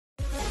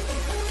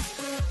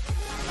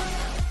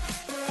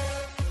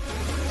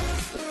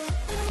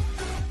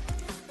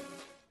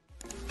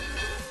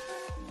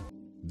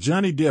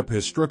Johnny Depp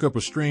has struck up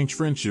a strange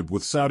friendship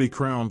with Saudi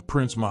Crown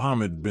Prince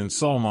Mohammed bin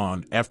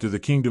Salman after the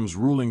kingdom's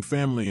ruling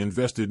family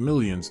invested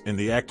millions in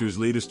the actor's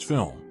latest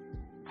film.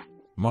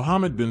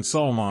 Mohammed bin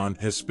Salman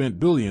has spent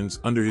billions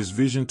under his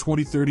Vision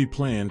 2030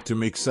 plan to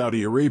make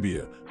Saudi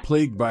Arabia,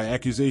 plagued by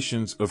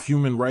accusations of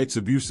human rights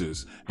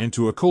abuses,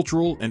 into a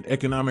cultural and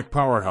economic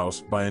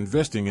powerhouse by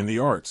investing in the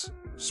arts,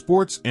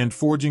 sports, and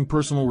forging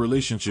personal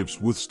relationships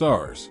with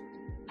stars.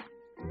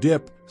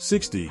 Depp,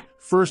 60,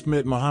 first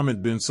met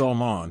Mohammed bin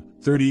Salman,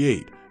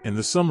 38, in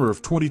the summer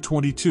of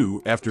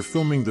 2022 after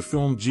filming the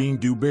film Jean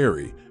du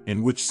Barry,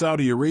 in which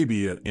Saudi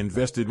Arabia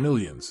invested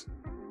millions.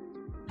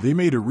 They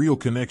made a real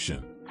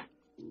connection.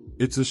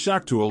 It's a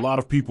shock to a lot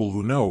of people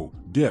who know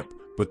Depp,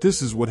 but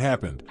this is what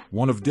happened,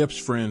 one of Depp's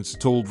friends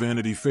told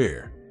Vanity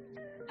Fair.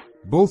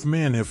 Both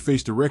men have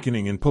faced a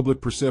reckoning in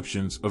public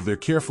perceptions of their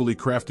carefully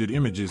crafted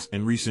images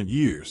in recent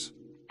years.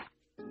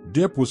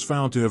 Depp was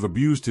found to have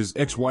abused his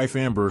ex-wife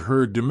Amber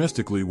Heard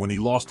domestically when he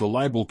lost a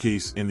libel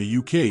case in the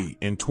UK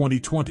in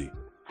 2020.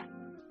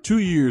 2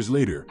 years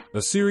later,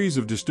 a series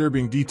of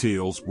disturbing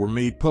details were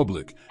made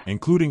public,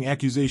 including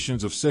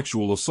accusations of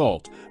sexual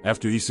assault,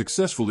 after he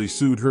successfully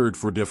sued Heard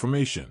for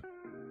defamation.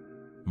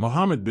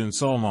 Mohammed bin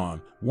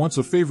Salman, once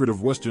a favorite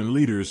of Western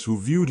leaders who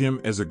viewed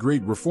him as a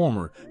great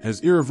reformer,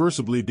 has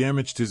irreversibly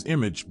damaged his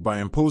image by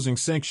imposing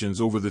sanctions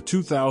over the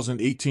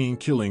 2018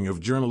 killing of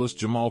journalist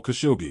Jamal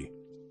Khashoggi.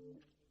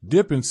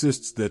 Depp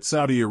insists that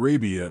Saudi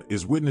Arabia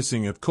is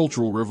witnessing a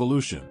cultural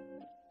revolution.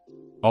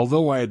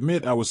 Although I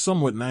admit I was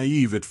somewhat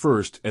naive at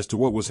first as to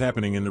what was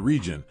happening in the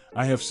region,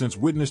 I have since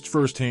witnessed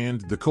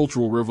firsthand the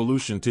cultural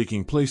revolution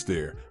taking place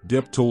there,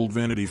 Depp told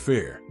Vanity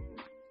Fair.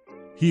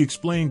 He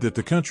explained that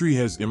the country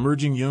has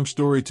emerging young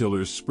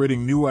storytellers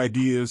spreading new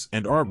ideas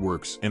and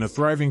artworks and a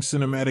thriving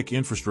cinematic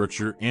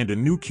infrastructure and a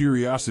new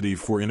curiosity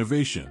for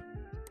innovation.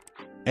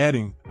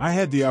 Adding, I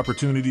had the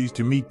opportunity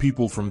to meet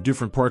people from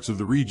different parts of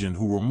the region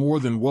who were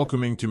more than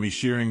welcoming to me,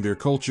 sharing their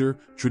culture,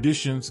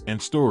 traditions,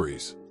 and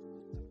stories.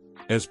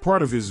 As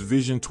part of his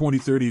Vision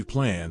 2030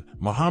 plan,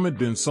 Mohammed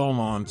bin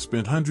Salman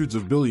spent hundreds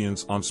of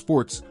billions on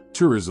sports,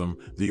 tourism,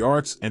 the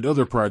arts, and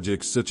other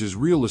projects such as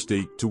real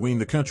estate to wean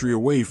the country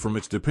away from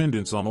its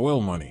dependence on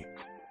oil money.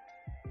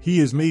 He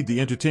has made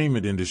the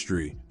entertainment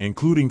industry,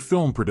 including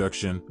film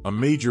production, a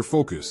major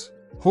focus,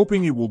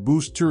 hoping it will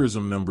boost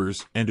tourism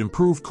numbers and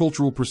improve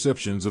cultural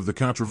perceptions of the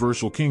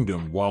controversial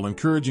kingdom while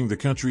encouraging the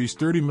country's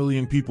 30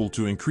 million people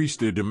to increase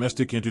their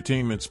domestic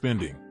entertainment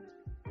spending.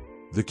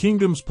 The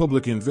kingdom's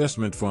public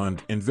investment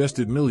fund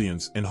invested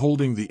millions in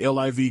holding the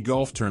LIV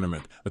golf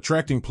tournament,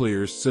 attracting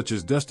players such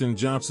as Dustin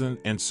Johnson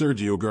and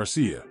Sergio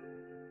Garcia.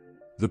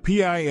 The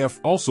PIF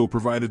also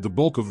provided the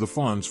bulk of the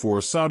funds for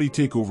a Saudi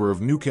takeover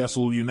of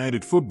Newcastle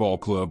United Football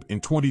Club in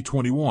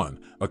 2021,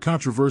 a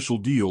controversial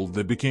deal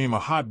that became a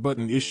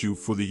hot-button issue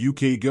for the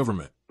UK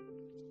government.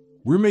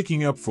 We're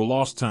making up for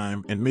lost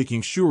time and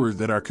making sure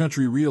that our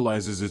country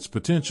realizes its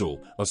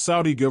potential, a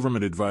Saudi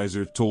government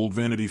advisor told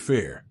Vanity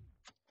Fair.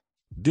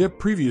 Depp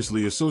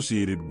previously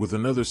associated with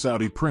another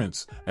Saudi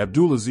prince,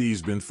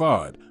 Abdulaziz bin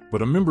Fahd,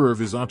 but a member of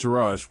his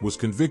entourage was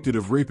convicted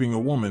of raping a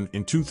woman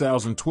in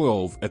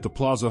 2012 at the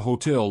Plaza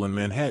Hotel in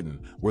Manhattan,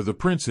 where the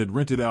prince had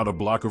rented out a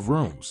block of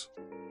rooms.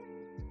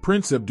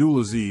 Prince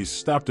Abdulaziz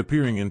stopped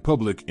appearing in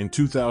public in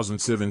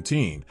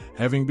 2017,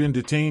 having been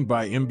detained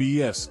by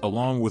MBS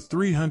along with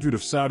 300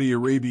 of Saudi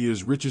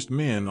Arabia's richest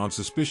men on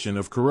suspicion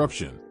of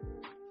corruption.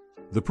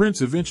 The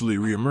prince eventually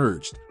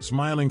re-emerged,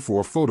 smiling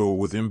for a photo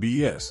with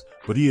MBS,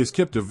 but he has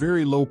kept a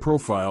very low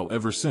profile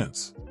ever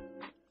since.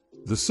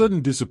 The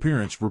sudden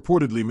disappearance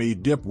reportedly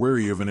made Depp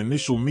wary of an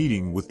initial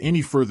meeting with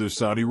any further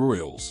Saudi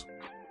royals.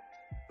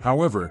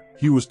 However,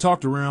 he was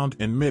talked around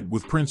and met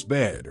with Prince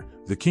Badr,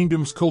 the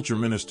kingdom's culture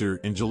minister,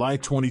 in July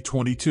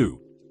 2022.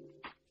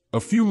 A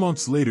few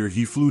months later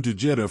he flew to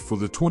Jeddah for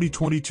the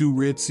 2022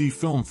 Red Sea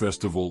Film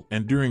Festival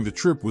and during the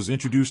trip was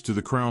introduced to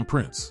the Crown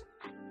Prince.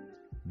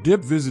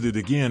 Depp visited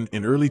again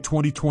in early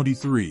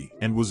 2023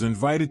 and was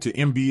invited to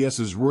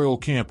MBS's royal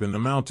camp in the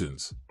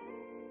mountains.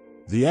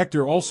 The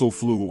actor also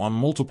flew on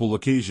multiple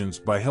occasions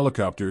by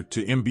helicopter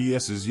to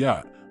MBS's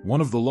yacht, one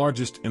of the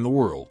largest in the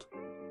world.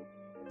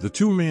 The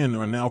two men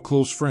are now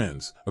close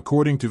friends,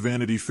 according to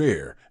Vanity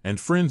Fair, and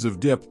friends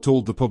of Depp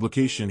told the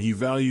publication he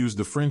values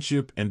the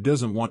friendship and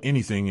doesn't want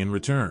anything in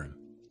return.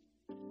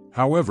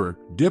 However,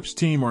 Depp's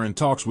team are in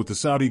talks with the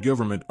Saudi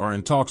government over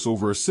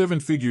a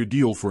 7-figure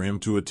deal for him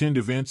to attend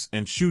events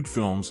and shoot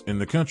films in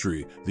the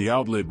country, the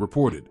outlet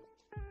reported.